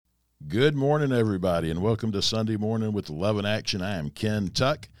Good morning, everybody, and welcome to Sunday Morning with Love in Action. I am Ken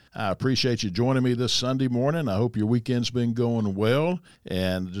Tuck. I appreciate you joining me this Sunday morning. I hope your weekend's been going well,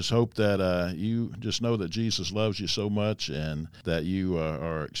 and just hope that you just know that Jesus loves you so much and that you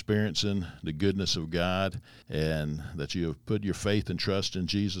are experiencing the goodness of God and that you have put your faith and trust in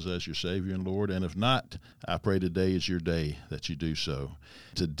Jesus as your Savior and Lord. And if not, I pray today is your day that you do so.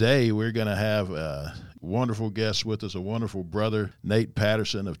 Today, we're going to have a wonderful guest with us, a wonderful brother, Nate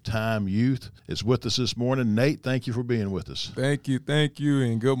Patterson of Time Youth is with us this morning. Nate, thank you for being with us. Thank you,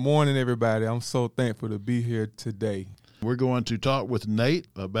 and good morning, everybody. I'm so thankful to be here today. We're going to talk with Nate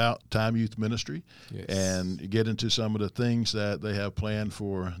about Time Youth Ministry and get into some of the things that they have planned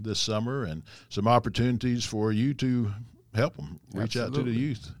for this summer and some opportunities for you to help them reach out to the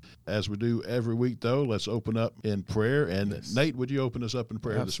youth. As we do every week, though, let's open up in prayer. And Nate, would you open us up in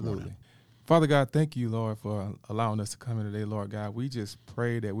prayer this morning? Father God, thank you, Lord, for allowing us to come in today, Lord God. We just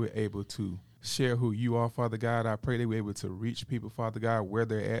pray that we're able to share who you are, Father God. I pray that we're able to reach people, Father God, where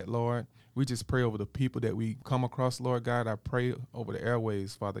they're at, Lord. We just pray over the people that we come across, Lord God. I pray over the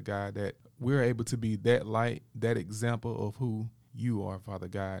airways, Father God, that we're able to be that light, that example of who you are, Father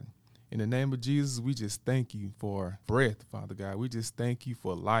God. In the name of Jesus, we just thank you for breath, Father God. We just thank you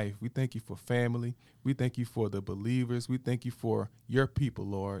for life. We thank you for family. We thank you for the believers. We thank you for your people,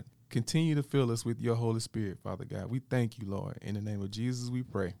 Lord. Continue to fill us with your Holy Spirit, Father God. We thank you, Lord. In the name of Jesus, we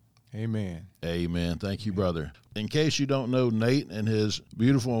pray. Amen. Amen. Thank you, brother. In case you don't know Nate and his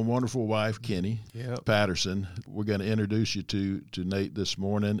beautiful and wonderful wife, Kenny Patterson, we're going to introduce you to Nate this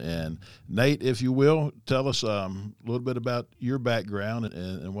morning. And Nate, if you will, tell us a little bit about your background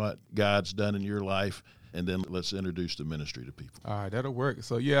and what God's done in your life, and then let's introduce the ministry to people. All right, that'll work.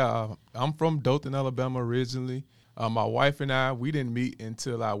 So, I'm from Dothan, Alabama originally. My wife and I, we didn't meet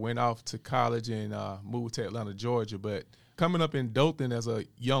until I went off to college and moved to Atlanta, Georgia. But coming up in Dothan as a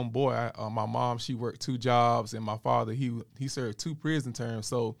young boy, my mom, she worked 2 jobs, and my father, he served 2 prison terms,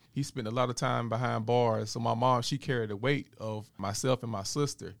 so he spent a lot of time behind bars. So my mom, she carried the weight of myself and my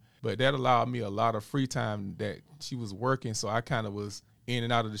sister. But that allowed me a lot of free time that she was working, so I kind of was in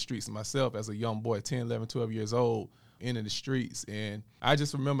and out of the streets myself as a young boy, 10, 11, 12 years old, into the streets. And I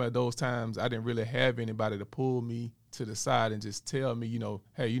just remember at those times I didn't really have anybody to pull me to the side and just tell me,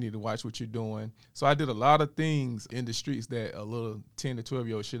 hey, you need to watch what you're doing. So I did a lot of things in the streets that a little 10 to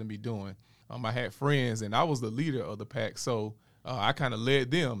 12-year-old shouldn't be doing. I had friends, and I was the leader of the pack, so I kind of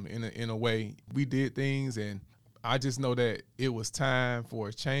led them in a way. We did things, and I just know that it was time for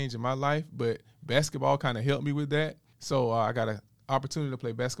a change in my life, but basketball kind of helped me with that. So I got an opportunity to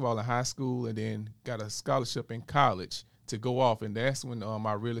play basketball in high school and then got a scholarship in college to go off, and that's when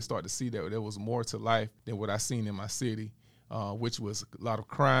I really started to see that there was more to life than what I seen in my city, which was a lot of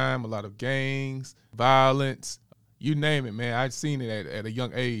crime, a lot of gangs, violence, you name it, man. I'd seen it at a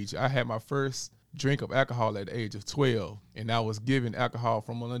young age. I had my first drink of alcohol at the age of 12, and I was given alcohol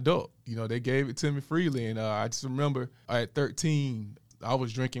from an adult. They gave it to me freely, and I just remember at 13, I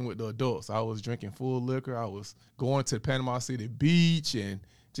was drinking with the adults. I was drinking full liquor. I was going to Panama City Beach and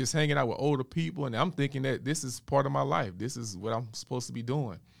just hanging out with older people, and I'm thinking that this is part of my life. This is what I'm supposed to be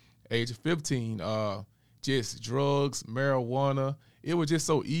doing. Age of 15, just drugs, marijuana. It was just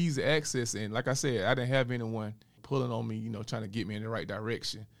so easy access, and like I said, I didn't have anyone pulling on me, trying to get me in the right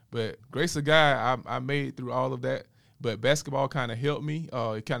direction. But grace of God, I made it through all of that. But basketball kind of helped me.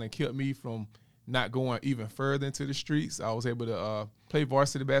 It kind of kept me from not going even further into the streets. I was able to play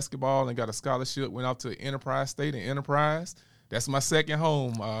varsity basketball and got a scholarship, went out to Enterprise State and Enterprise. That's my second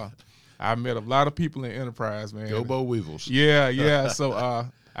home. I met a lot of people in Enterprise, man. Go Bo Weevils. Yeah. So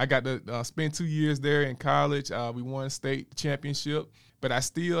I got to spend 2 years there in college. We won state championship, but I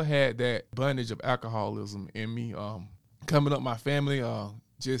still had that bondage of alcoholism in me. Coming up, my family,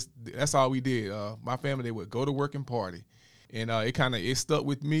 that's all we did. My family, they would go to work and party. And it stuck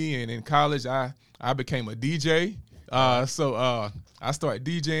with me. And in college, I became a DJ. So I started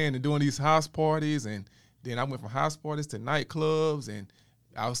DJing and doing these house parties, and then I went from house parties to nightclubs, and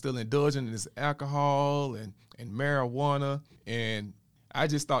I was still indulging in this alcohol and marijuana. And I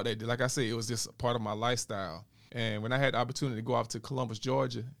just thought that, like I said, it was just a part of my lifestyle. And when I had the opportunity to go out to Columbus,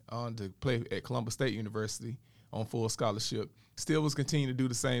 Georgia, to play at Columbus State University on full scholarship, still was continuing to do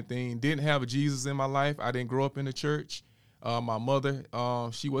the same thing. Didn't have a Jesus in my life. I didn't grow up in the church. My mother,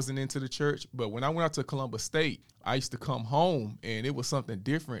 she wasn't into the church. But when I went out to Columbus State, I used to come home, and it was something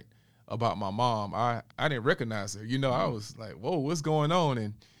different about my mom. I didn't recognize her. I was like, whoa, what's going on?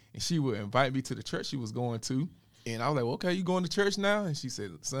 And she would invite me to the church she was going to. And I was like, well, okay, you going to church now? And she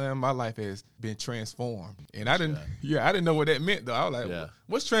said, son, my life has been transformed. And I didn't know what that meant, though. I was like,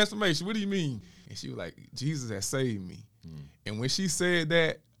 what's transformation? What do you mean? And she was like, Jesus has saved me. And when she said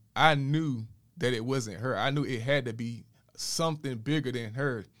that, I knew that it wasn't her. I knew it had to be something bigger than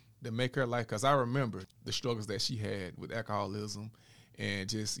her to make her like, because I remember the struggles that she had with alcoholism and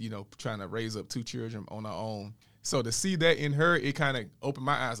just, trying to raise up 2 children on her own. So to see that in her, it kind of opened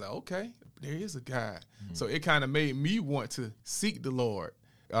my eyes like, okay, there is a God. Mm-hmm. So it kind of made me want to seek the Lord.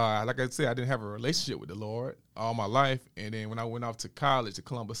 Like I said, I didn't have a relationship with the Lord all my life. And then when I went off to college at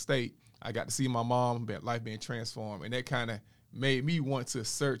Columbus State, I got to see my mom, life being transformed. And that kind of made me want to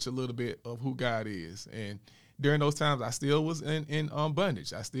search a little bit of who God is. And during those times, I still was in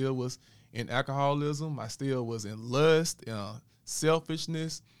bondage. I still was in alcoholism. I still was in lust,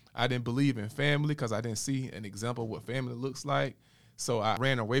 selfishness. I didn't believe in family because I didn't see an example of what family looks like. So I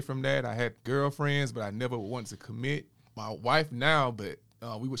ran away from that. I had girlfriends, but I never wanted to commit. My wife now, but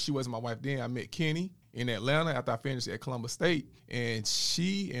she wasn't my wife then. I met Kenny in Atlanta after I finished at Columbus State, and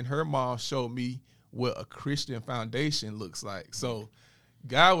she and her mom showed me what a Christian foundation looks like. So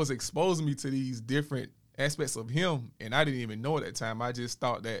God was exposing me to these different aspects of him, and I didn't even know at that time. I just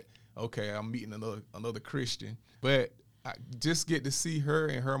thought that, okay, I'm meeting another Christian. But I just get to see her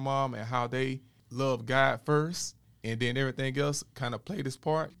and her mom and how they love God first, and then everything else kind of played its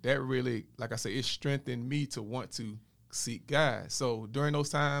part. That really, like I said, it strengthened me to want to seek God. So during those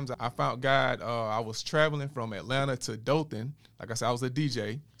times, I found God. I was traveling from Atlanta to Dothan. Like I said, I was a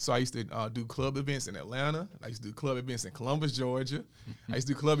DJ. So I used to do club events in Atlanta. I used to do club events in Columbus, Georgia. I used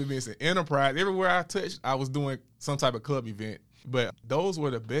to do club events in Enterprise. Everywhere I touched, I was doing some type of club event. But those were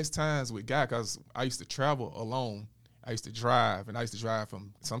the best times with God because I used to travel alone. I used to drive, and I used to drive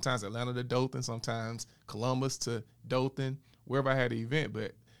from sometimes Atlanta to Dothan, sometimes Columbus to Dothan, wherever I had an event.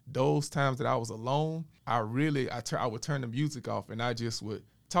 But those times that I was alone, I would turn the music off, and I just would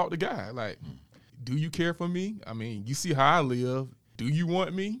talk to God. Like, do you care for me? I mean, you see how I live. Do you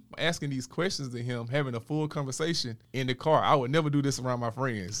want me? Asking these questions to him, having a full conversation in the car. I would never do this around my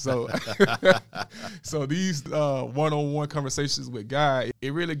friends. So, so these one-on-one conversations with God,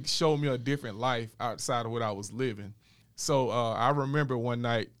 it really showed me a different life outside of what I was living. So I remember one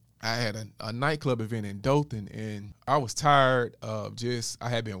night I had a nightclub event in Dothan, and I was tired of I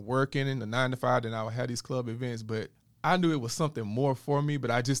had been working in the 9 to 5, and I would have these club events, but I knew it was something more for me,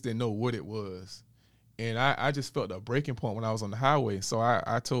 but I just didn't know what it was. And I just felt a breaking point when I was on the highway. So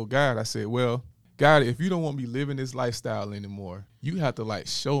I told God, I said, well, God, if you don't want me living this lifestyle anymore, you have to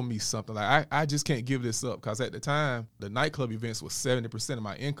show me something. I just can't give this up, because at the time, the nightclub events was 70% of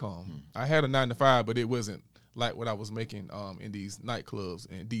my income. I had a 9 to 5, but it wasn't like what I was making in these nightclubs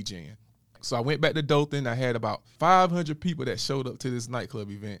and DJing. So I went back to Dothan. I had about 500 people that showed up to this nightclub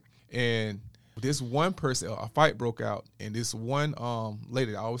event. And this one person, a fight broke out, and this one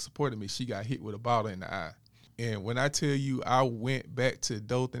lady that always supported me, she got hit with a bottle in the eye. And when I tell you I went back to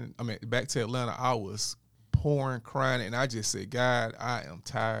back to Atlanta, I was pouring, crying, and I just said, God, I am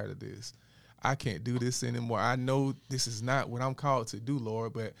tired of this. I can't do this anymore. I know this is not what I'm called to do,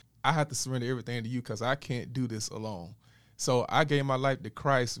 Lord, but I have to surrender everything to you because I can't do this alone. So I gave my life to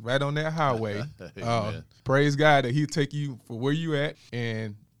Christ right on that highway. Praise God that he'll take you for where you at.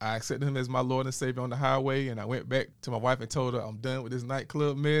 And I accepted him as my Lord and Savior on the highway. And I went back to my wife and told her, I'm done with this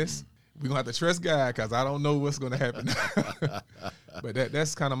nightclub mess. We're going to have to trust God because I don't know what's going to happen. But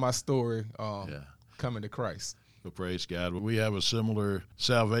that's kind of my story coming to Christ. Well, praise God. We have a similar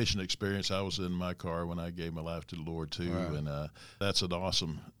salvation experience. I was in my car when I gave my life to the Lord, too. Right. And that's an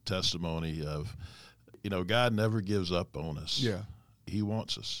awesome testimony of, God never gives up on us. Yeah. He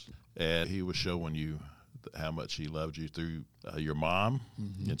wants us. And he was showing you how much he loved you through your mom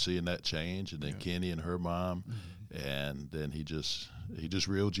and seeing that change, and then Kenny and her mom. And then he just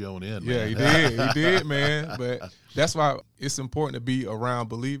reeled you on in, man. Yeah, he did. He did, man. But that's why it's important to be around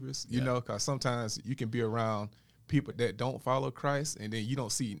believers, because sometimes you can be around people that don't follow Christ, and then you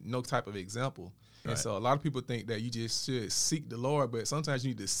don't see no type of example. Right. And so a lot of people think that you just should seek the Lord, but sometimes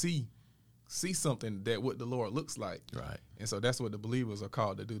you need to see something that what the Lord looks like. Right. And so that's what the believers are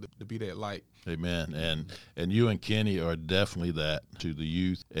called to do, to be that light. Amen. And you and Kenny are definitely that to the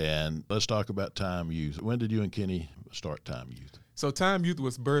youth. And let's talk about Time Youth. When did you and Kenny start Time Youth? So Time Youth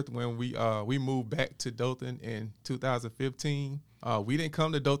was birthed when we moved back to Dothan in 2015. We didn't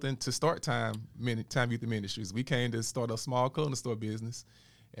come to Dothan to start Time Youth Ministries. We came to start a small clothing store business.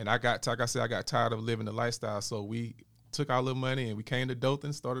 And I got tired of living the lifestyle. So we took our little money and we came to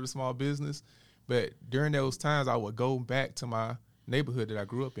Dothan, started a small business. But during those times, I would go back to my neighborhood that I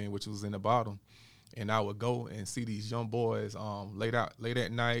grew up in, which was in the bottom. And I would go and see these young boys late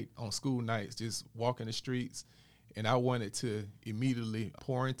at night on school nights, just walking the streets. And I wanted to immediately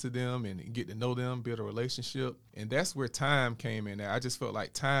pour into them and get to know them, build a relationship. And that's where time came in. I just felt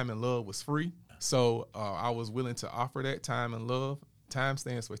like time and love was free. So I was willing to offer that time and love Time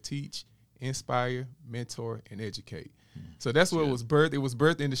stands for teach, inspire, mentor, and educate. So that's what it was birthed. It was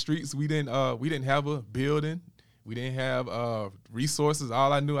birthed in the streets. We didn't have a building. We didn't have resources.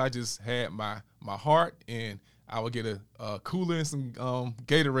 All I knew, I just had my heart, and I would get a cooler and some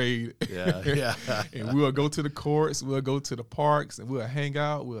Gatorade. Yeah. And we would go to the courts. We'll go to the parks, and we'll hang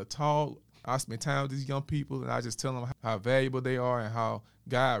out. We'll talk. I spend time with these young people, and I just tell them how valuable they are and how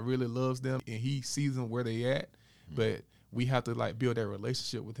God really loves them, and He sees them where they at. But we have to like build that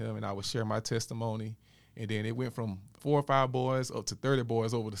relationship with Him, and I would share my testimony. And then it went from 4 or 5 boys up to 30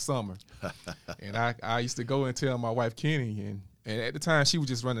 boys over the summer. And I used to go and tell my wife, Kenny, and at the time she was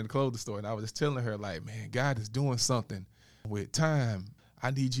just running the clothing store. And I was just telling her, like, man, God is doing something with Time.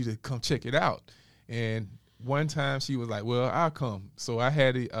 I need you to come check it out. And one time she was like, well, I'll come. So I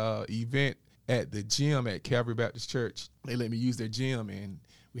had an event at the gym at Calvary Baptist Church. They let me use their gym, and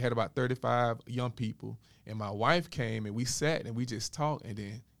we had about 35 young people. And my wife came, and we sat, and we just talked. And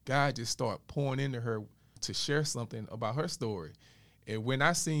then God just started pouring into her to share something about her story. And when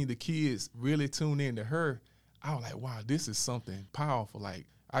I seen the kids really tune in to her, I was like, wow, this is something powerful. Like,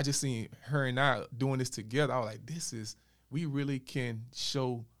 I just seen her and I doing this together. I was like, we really can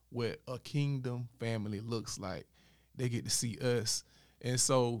show what a kingdom family looks like. They get to see us. And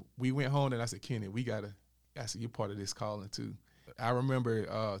so we went home, and I said, Kenny, I said, you're part of this calling too. I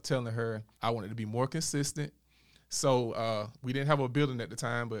remember telling her I wanted to be more consistent. So we didn't have a building at the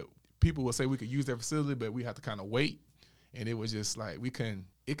time, but people would say we could use their facility, but we had to kind of wait. And it was just like, it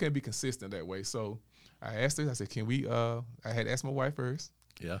couldn't be consistent that way. So I asked her, I said, can we, I had asked my wife first.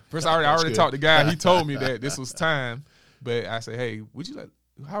 Yeah. First, I already talked to God. He told me that this was time. But I said, hey,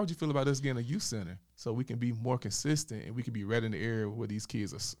 how would you feel about us getting a youth center so we can be more consistent and we can be right in the area where these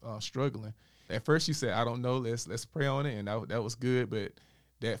kids are struggling? At first she said, I don't know, let's pray on it. And that was good. But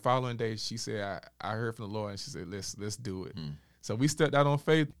that following day, she said, I heard from the Lord, and she said, let's do it. So we stepped out on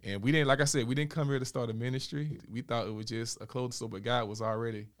faith, and we didn't come here to start a ministry. We thought it was just a clothing store, but God was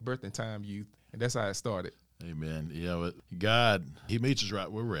already birthing Time Youth, and that's how it started. Amen. You know, God, He meets us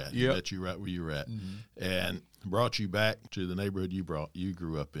right where we're at. He met you right where you're at, and brought you back to the neighborhood you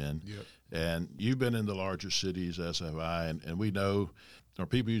grew up in. Yep. And you've been in the larger cities, as have I, and we know, or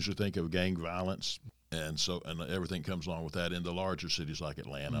people usually think of gang violence, and everything comes along with that in the larger cities like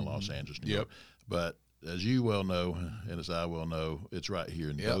Atlanta, Los Angeles, New York. But as you well know, and as I well know, it's right here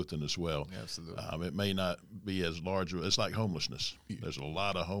in Dothan as well. Absolutely. It may not be as large. It's like homelessness. There's a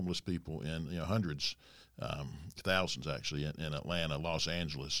lot of homeless people in hundreds, thousands actually in Atlanta, Los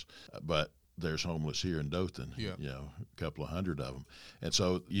Angeles, but there's homeless here in Dothan. A couple of hundred of them, and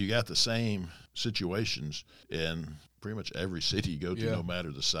so you got the same situations in pretty much every city you go to, no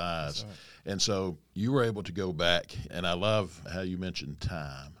matter the size. Right. And so you were able to go back, and I love how you mentioned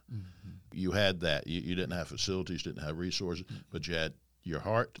time. You had that. You didn't have facilities, didn't have resources, but you had your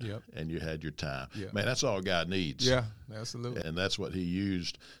heart and you had your time. Man, that's all God needs. Yeah, absolutely. And that's what He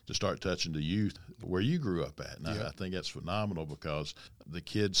used to start touching the youth where you grew up at. And I think that's phenomenal because the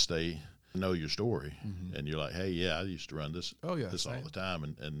kids know your story, and you're like, hey, I used to run this all the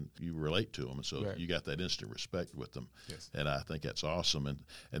time, and you relate to them, and so you got that instant respect with them. And I think that's awesome.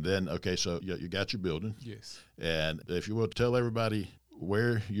 And then, okay, so you got your building. And if you will, tell everybody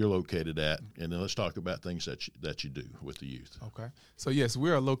where you're located at, and then let's talk about things that you do with the youth. Okay. So, yes, we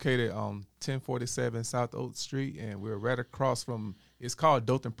are located on 1047 South Oak Street, and we're right across from, it's called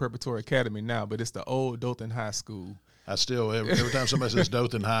Dothan Preparatory Academy now, but it's the old Dothan High School. I still, every time somebody says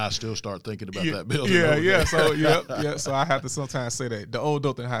Dothan High, I still start thinking about that building. So I have to sometimes say that, the old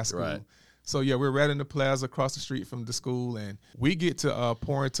Dothan High School. Right. So, we're right in the plaza across the street from the school, and we get to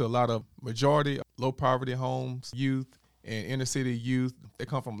pour into a lot of majority low-poverty homes, youth, and inner-city youth. They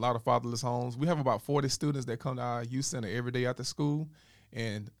come from a lot of fatherless homes. We have about 40 students that come to our youth center every day after school,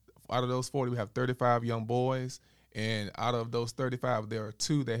 and out of those 40, we have 35 young boys. And out of those 35, there are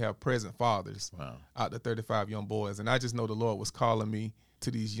 2 that have present fathers. Wow. Out of 35 young boys. And I just know the Lord was calling me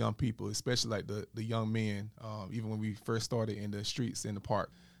to these young people, especially like the young men, even when we first started in the streets in the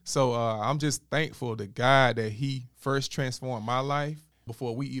park. So I'm just thankful to God that He first transformed my life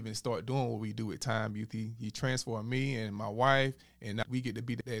before we even start doing what we do with Time Youth. He transformed me and my wife, and we get to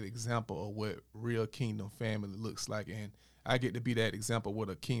be that example of what real kingdom family looks like. And I get to be that example of what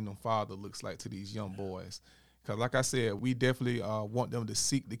a kingdom father looks like to these young boys. Because like I said, we definitely want them to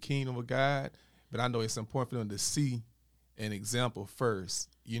seek the kingdom of God, but I know it's important for them to see an example first,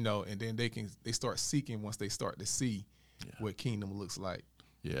 and then they start seeking once they start to see what kingdom looks like.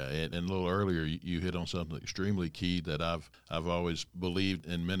 Yeah, and a little earlier you hit on something extremely key that I've always believed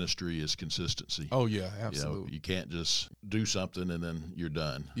in ministry is consistency. Oh yeah, absolutely. You can't just do something and then you're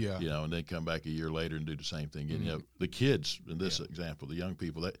done. Yeah. And then come back a year later and do the same thing. And the kids in this example, the young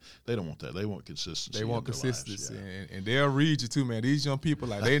people, they don't want that. They want consistency. They want consistency, and they'll read you too, man. These young people,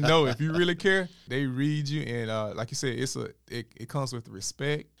 like, they know if you really care, they read you, and like you said, it comes with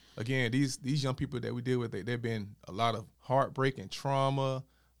respect. Again, these young people that we deal with, they've been a lot of heartbreak and trauma,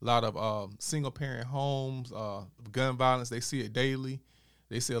 a lot of single-parent homes, gun violence. They see it daily.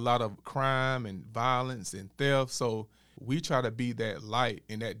 They see a lot of crime and violence and theft. So we try to be that light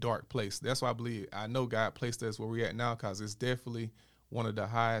in that dark place. That's why I know God placed us where we're at now, because it's definitely one of the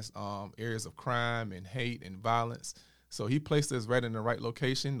highest areas of crime and hate and violence. So he placed us right in the right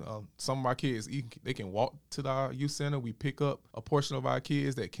location. Some of our kids, they can walk to our youth center. We pick up a portion of our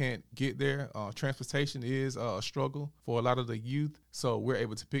kids that can't get there. Transportation is a struggle for a lot of the youth, so we're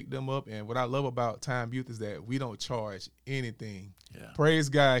able to pick them up. And what I love about Time Youth is that we don't charge anything. Yeah. Praise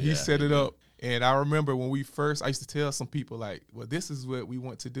God, he set it up. And I remember when I used to tell some people, like, well, this is what we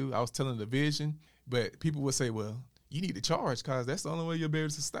want to do. I was telling the vision, but people would say, well, you need to charge because that's the only way you'll be able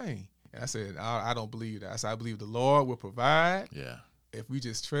to sustain. And I said, I don't believe that. I said, I believe the Lord will provide. Yeah. If we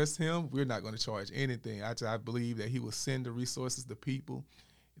just trust him, we're not going to charge anything. I believe that he will send the resources, the people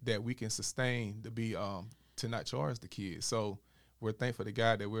that we can sustain to not charge the kids. So we're thankful to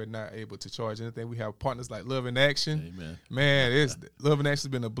God that we're not able to charge anything. We have partners like Love in Action. Amen. Man, Love in Action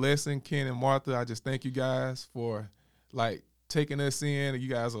has been a blessing. Ken and Martha, I just thank you guys for, like, taking us in. You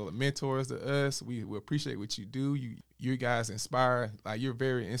guys are mentors to us. We appreciate what you do. You guys inspire. Like, you're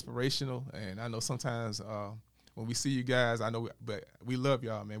very inspirational. And I know sometimes when we see you guys, but we love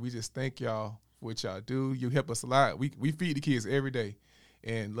y'all, man. We just thank y'all for what y'all do. You help us a lot. We feed the kids every day.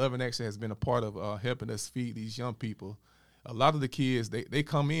 And Love in Action has been a part of helping us feed these young people. A lot of the kids, they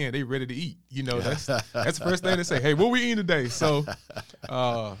come in, they ready to eat. That's the first thing they say, hey, what we eating today? So,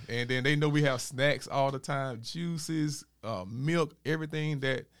 and then they know we have snacks all the time, juices, milk, everything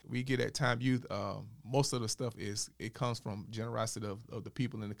that we get at Time Youth. Most of the stuff it comes from generosity of the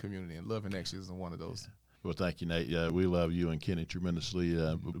people in the community, and Love in Action is one of those. Yeah. Well, thank you, Nate. We love you and Kenny tremendously.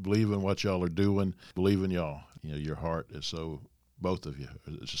 Believe in what y'all are doing. Believe in y'all. Your heart is so. Both of you,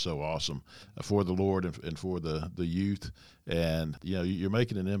 it's just so awesome for the Lord and for the youth, and you're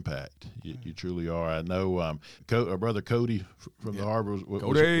making an impact. You truly are. I know our brother Cody from the Harbor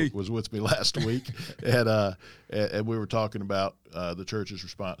was with me last week, and we were talking about the church's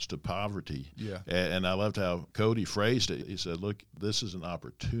response to poverty. Yeah, and I loved how Cody phrased it. He said, "Look, this is an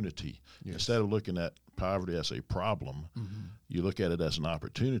opportunity. Yes. Instead of looking at poverty as a problem, you look at it as an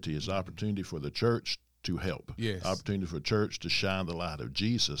opportunity. It's an opportunity for the church to help. Yes. Opportunity for church to shine the light of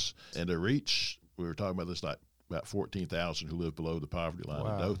Jesus and to reach, we were talking about this, like about 14,000 who live below the poverty line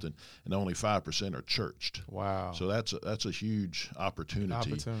in Dothan, and only 5% are churched. Wow. So that's a huge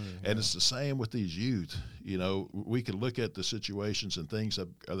opportunity. And it's the same with these youth. We can look at the situations and things that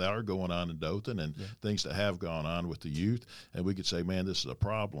are going on in Dothan and things that have gone on with the youth, and we could say, man, this is a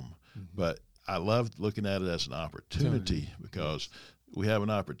problem. Mm-hmm. But I love looking at it as an opportunity because we have an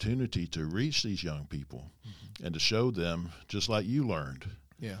opportunity to reach these young people and to show them, just like you learned,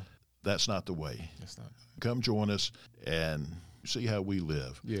 that's not the way. That's not. Come join us and see how we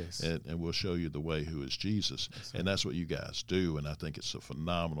live. Yes. And we'll show you the way, who is Jesus. And that's what you guys do. And I think it's a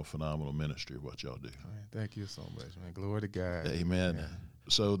phenomenal, phenomenal ministry of what y'all do. Man, thank you so much, man. Glory to God. Amen. Man.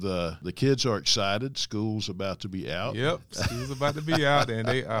 So the kids are excited. School's about to be out. Yep, school's about to be out, and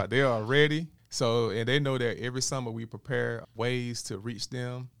they are ready. So, and they know that every summer we prepare ways to reach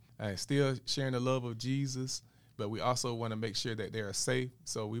them and still sharing the love of Jesus, but we also want to make sure that they are safe.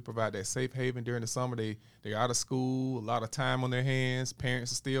 So we provide that safe haven during the summer. They're out of school, a lot of time on their hands.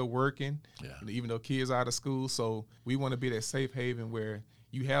 Parents are still working, even though kids are out of school. So we want to be that safe haven where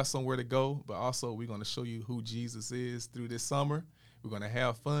you have somewhere to go, but also we're going to show you who Jesus is through this summer. We're going to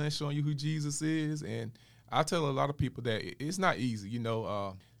have fun showing you who Jesus is. And I tell a lot of people that it's not easy,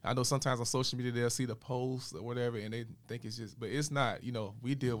 I know sometimes on social media they'll see the posts or whatever and they think it's just, but it's not.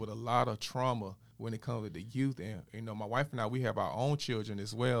 We deal with a lot of trauma when it comes to the youth, and my wife and I, we have our own children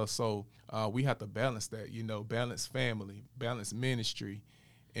as well, so we have to balance that, balance family, balance ministry,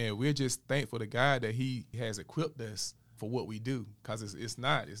 and we're just thankful to God that He has equipped us for what we do, because it's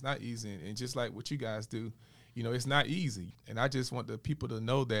not easy, and just like what you guys do, it's not easy, and I just want the people to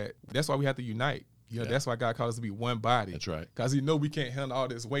know that that's why we have to unite. That's why God called us to be one body. That's right. Because we can't handle all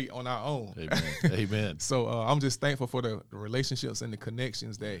this weight on our own. Amen. Amen. So I'm just thankful for the relationships and the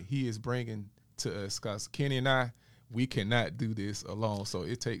connections that He is bringing to us. Because Kenny and I, we cannot do this alone. So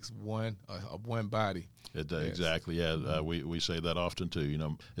it takes one body. Exactly. Yeah. We say that often too. You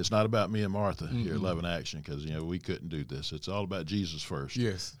know, it's not about me and Martha here at Love in Action, because, you know, we couldn't do this. It's all about Jesus first.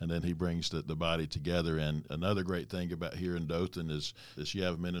 Yes. And then he brings the body together. And another great thing about here in Dothan is you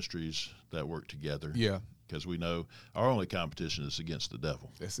have ministries that work together. Yeah. Because we know our only competition is against the devil.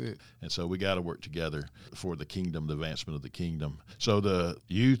 That's it. And so we got to work together for the kingdom, the advancement of the kingdom. So the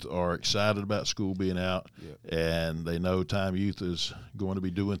youth are excited about school being out, and they know Time Youth is going to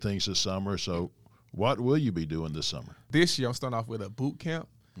be doing things this summer. So what will you be doing this summer? This year, I'm starting off with a boot camp.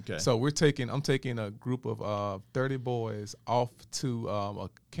 Okay. So I'm taking a group of 30 boys off to a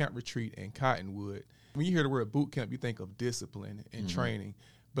camp retreat in Cottonwood. When you hear the word boot camp, you think of discipline and training.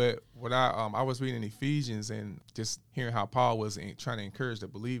 But what I was reading Ephesians and just hearing how Paul was trying to encourage the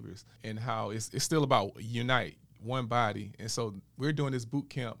believers, and how it's still about unite, one body. And so we're doing this boot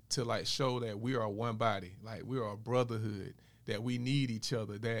camp to like show that we are one body, like we are a brotherhood, that we need each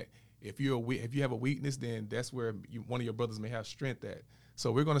other, that if you have a weakness, then that's where one of your brothers may have strength at.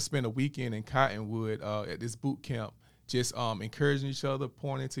 So we're going to spend a weekend in Cottonwood at this boot camp, just encouraging each other,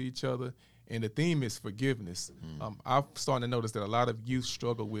 pouring into each other. And the theme is forgiveness. I'm starting to notice that a lot of youth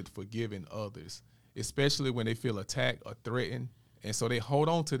struggle with forgiving others, especially when they feel attacked or threatened. And so they hold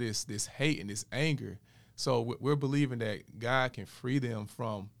on to this hate and this anger. So we're believing that God can free them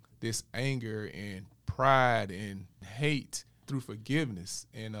from this anger and pride and hate through forgiveness.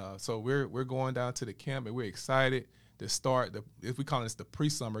 And so we're going down to the camp, and we're excited to start if we call this the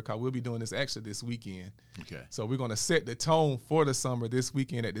pre-summer, because we'll be doing this actually this weekend. Okay. So we're going to set the tone for the summer this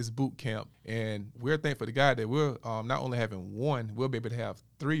weekend at this boot camp. And we're thankful to God that we're not only having one, we'll be able to have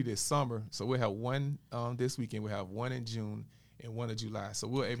 3 this summer. So we'll have one this weekend, we'll have one in June and one in July. So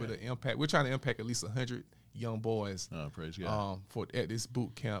we're able to we're trying to impact at least 100 young boys praise God. at this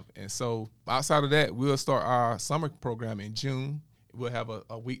boot camp. And so outside of that, we'll start our summer program in June. We'll have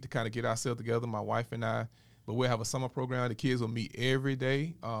a week to kind of get ourselves together, my wife and I. But we'll have a summer program. The kids will meet every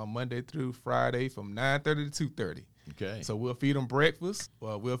day, Monday through Friday from 9:30 to 2:30. Okay. So we'll feed them breakfast,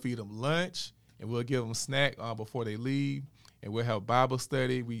 we'll feed them lunch, and we'll give them a snack before they leave. And we'll have Bible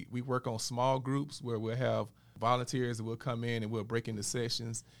study. We work on small groups where we'll have volunteers that will come in and we'll break into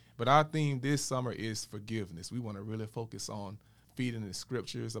sessions. But our theme this summer is forgiveness. We want to really focus on feeding the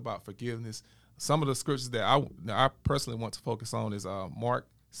scriptures about forgiveness. Some of the scriptures that I personally want to focus on is Mark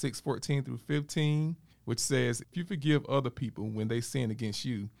 6:14 through 15. Which says, if you forgive other people when they sin against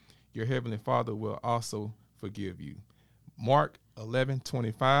you, your heavenly Father will also forgive you. Mark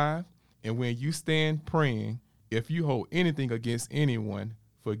 11:25, and when you stand praying, if you hold anything against anyone,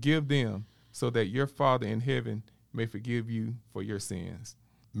 forgive them, so that your Father in heaven may forgive you for your sins.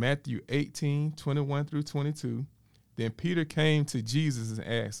 Matthew 18:21 through 22, then Peter came to Jesus and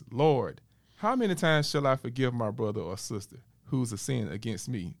asked, Lord, how many times shall I forgive my brother or sister who's a sin against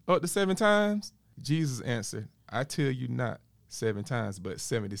me? Up to 7 times? Jesus answered, I tell you not 7 times, but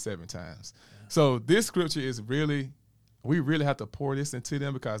 77 times. Yeah. So this scripture is we really have to pour this into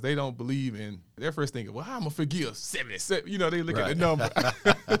them, because they don't believe in, their first thinking, well, how am I going to forgive 77? You know, they look at the number.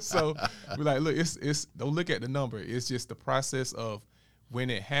 So we're like, look, it's don't look at the number. It's just the process of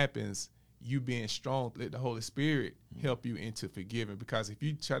when it happens, you being strong, let the Holy Spirit help you into forgiving, because if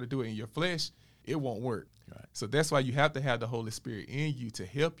you try to do it in your flesh, it won't work. Right. So that's why you have to have the Holy Spirit in you to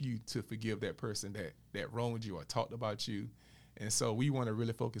help you to forgive that person that wronged you or talked about you. And so we want to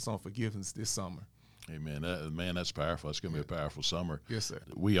really focus on forgiveness this summer. Amen. Man, that's powerful. It's going to be a powerful summer. Yes, sir.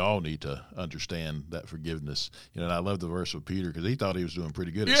 We all need to understand that forgiveness. You know, and I love the verse with Peter, because he thought he was doing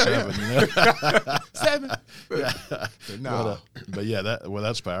pretty good at 7. You know? 7. No. But yeah,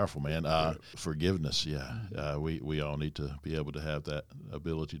 that's powerful, man. Forgiveness. Yeah. We all need to be able to have that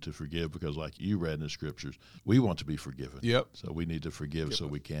ability to forgive, because like you read in the scriptures, we want to be forgiven. Yep. So we need to forgive so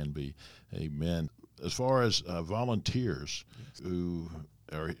we can be. Amen. As far as volunteers who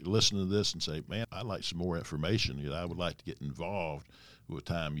are listening to this and say, man, I'd like some more information. You know, I would like to get involved with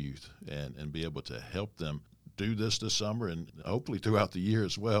Time Youth and be able to help them do this summer, and hopefully throughout the year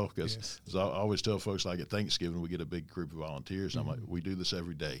as well, because I always tell folks, like at Thanksgiving, we get a big group of volunteers. I'm like, we do this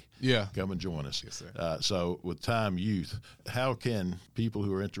every day. Yeah. Come and join us. Yes, sir. So with Time Youth, how can people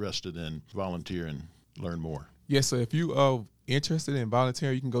who are interested in volunteering learn more? Yes, so if you are interested in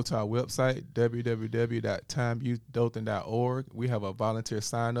volunteering, you can go to our website, www.timeyouthDothan.org. We have a volunteer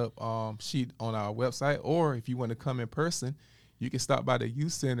sign-up sheet on our website, or if you want to come in person, you can stop by the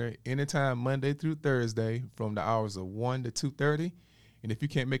youth center anytime Monday through Thursday from the hours of 1 to 2:30. And if you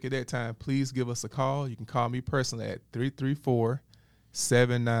can't make it that time, please give us a call. You can call me personally at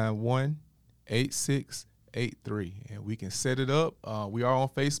 334-791-8688. 8583, and we can set it up. We are on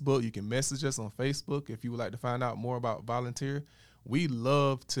Facebook. You can message us on Facebook if you would like to find out more about volunteer. We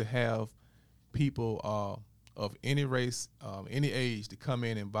love to have people of any race, any age to come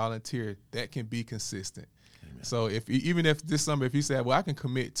in and volunteer that can be consistent. Amen. So even if this summer, if you say, well, I can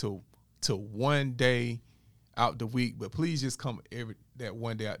commit to 1 day out the week, but please just come that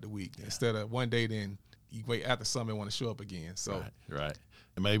 1 day out the week instead of 1 day, then you wait after summer and want to show up again. So right.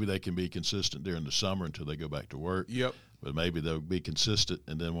 And maybe they can be consistent during the summer until they go back to work. Yep. But maybe they'll be consistent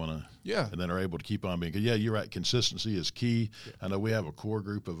and then and then are able to keep on being. Yeah, you're right. Consistency is key. Yeah. I know we have a core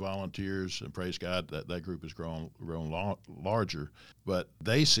group of volunteers, and praise God that group has grown larger. But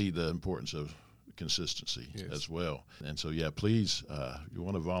they see the importance of consistency as well. And so, please, you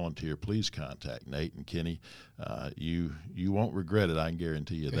want to volunteer, please contact Nate and Kenny. You won't regret it. I can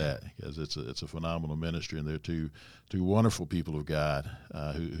guarantee you that, because it's a phenomenal ministry, and they're two wonderful people of God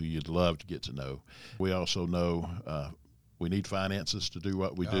who you'd love to get to know. We also know we need finances to do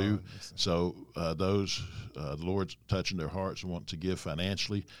what we do. So those the Lord's touching their hearts and want to give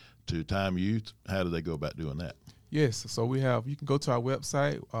financially to Time Youth, how do they go about doing that? Yes, so you can go to our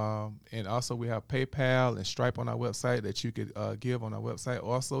website, and also we have PayPal and Stripe on our website that you could give on our website.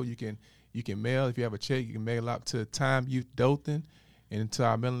 Also, you can mail, if you have a check, you can mail out to Time Youth Dothan, and to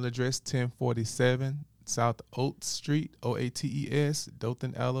our mailing address, 1047 South Oates Street, Oates,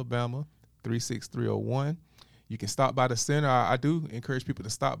 Dothan, Alabama, 36301. You can stop by the center. I do encourage people to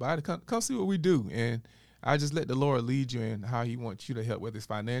stop by to come see what we do, and I just let the Lord lead you in how He wants you to help, whether it's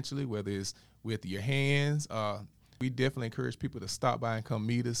financially, whether it's with your hands. We definitely encourage people to stop by and come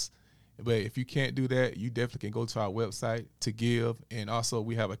meet us. But if you can't do that, you definitely can go to our website to give. And also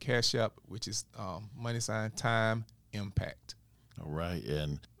we have a Cash App, which is $Time Impact. All right.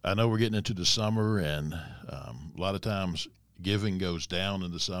 And I know we're getting into the summer, and a lot of times giving goes down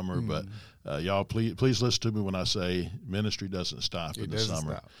in the summer, but y'all please listen to me when I say ministry doesn't stop in the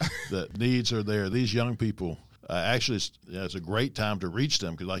summer. The needs are there. These young people, actually, it's a great time to reach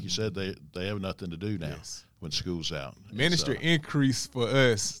them, because like you said, they have nothing to do now when school's out. Ministry increased for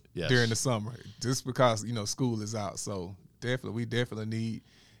us during the summer just because, school is out. So we definitely need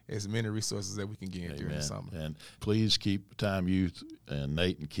as many resources that we can get during the summer. And please keep Time Youth and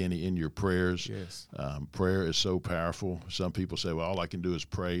Nate and Kenny in your prayers. Yes. Prayer is so powerful. Some people say, well, all I can do is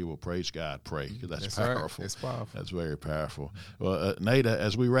pray. Well, praise God, pray, because that's powerful. Right. It's powerful. That's very powerful. Well, Nate,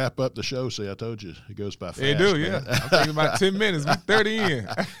 as we wrap up the show, I told you, it goes by fast. It do, man. I'm thinking about 10 minutes. We're 30 in.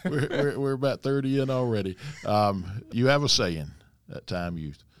 we're about 30 in already. You have a saying at Time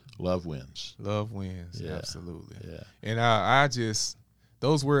Youth, love wins. Love wins, absolutely. Yeah. And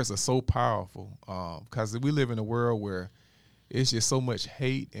those words are so powerful, because we live in a world where it's just so much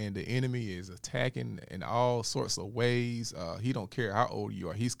hate, and the enemy is attacking in all sorts of ways. He don't care how old you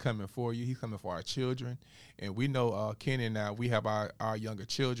are. He's coming for you. He's coming for our children. And we know, Kenny and I, we have our younger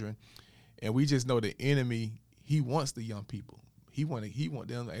children, and we just know the enemy, he wants the young people. He want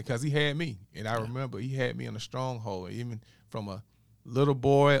them, because he had me. And I remember he had me in a stronghold, even from a little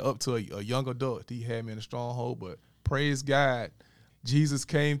boy up to a young adult. He had me in a stronghold, but praise God, Jesus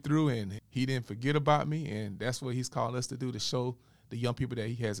came through, and He didn't forget about me, and that's what He's calling us to do, to show the young people that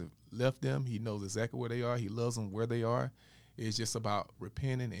He hasn't left them. He knows exactly where they are. He loves them where they are. It's just about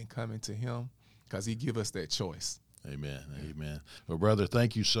repenting and coming to Him, because He give us that choice. Amen. Amen. Well, brother,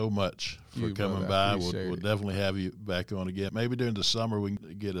 thank you so much for coming by. We'll definitely have you back on again. Maybe during the summer we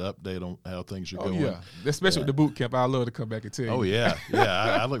can get an update on how things are going. Yeah, especially with the boot camp. I'd love to come back and tell you. Oh, yeah.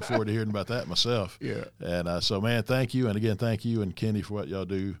 I look forward to hearing about that myself. Yeah. And so, man, thank you. And again, thank you and Kenny for what y'all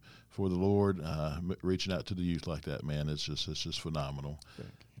do for the Lord, reaching out to the youth like that, man. It's just phenomenal. Thank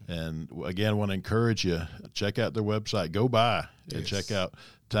you. And again, I want to encourage you, check out their website. Go by and check out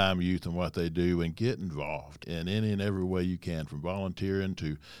Time Youth and what they do, and get involved in any and every way you can, from volunteering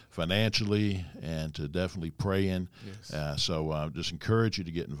to financially and to definitely praying. Yes. So just encourage you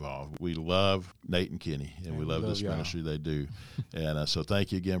to get involved. We love Nate and Kenny, and we love this ministry they do. And so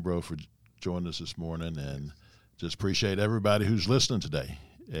thank you again, bro, for joining us this morning, and just appreciate everybody who's listening today.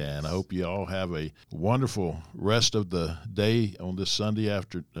 And I hope you all have a wonderful rest of the day on this Sunday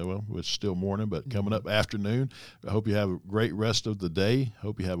it's still morning, but coming up afternoon. I hope you have a great rest of the day.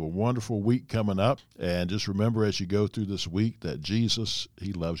 Hope you have a wonderful week coming up. And just remember, as you go through this week, that Jesus,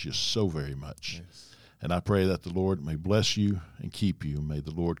 He loves you so very much. Yes. And I pray that the Lord may bless you and keep you. May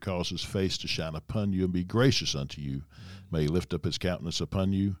the Lord cause His face to shine upon you and be gracious unto you. May He lift up His countenance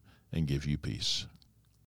upon you and give you peace.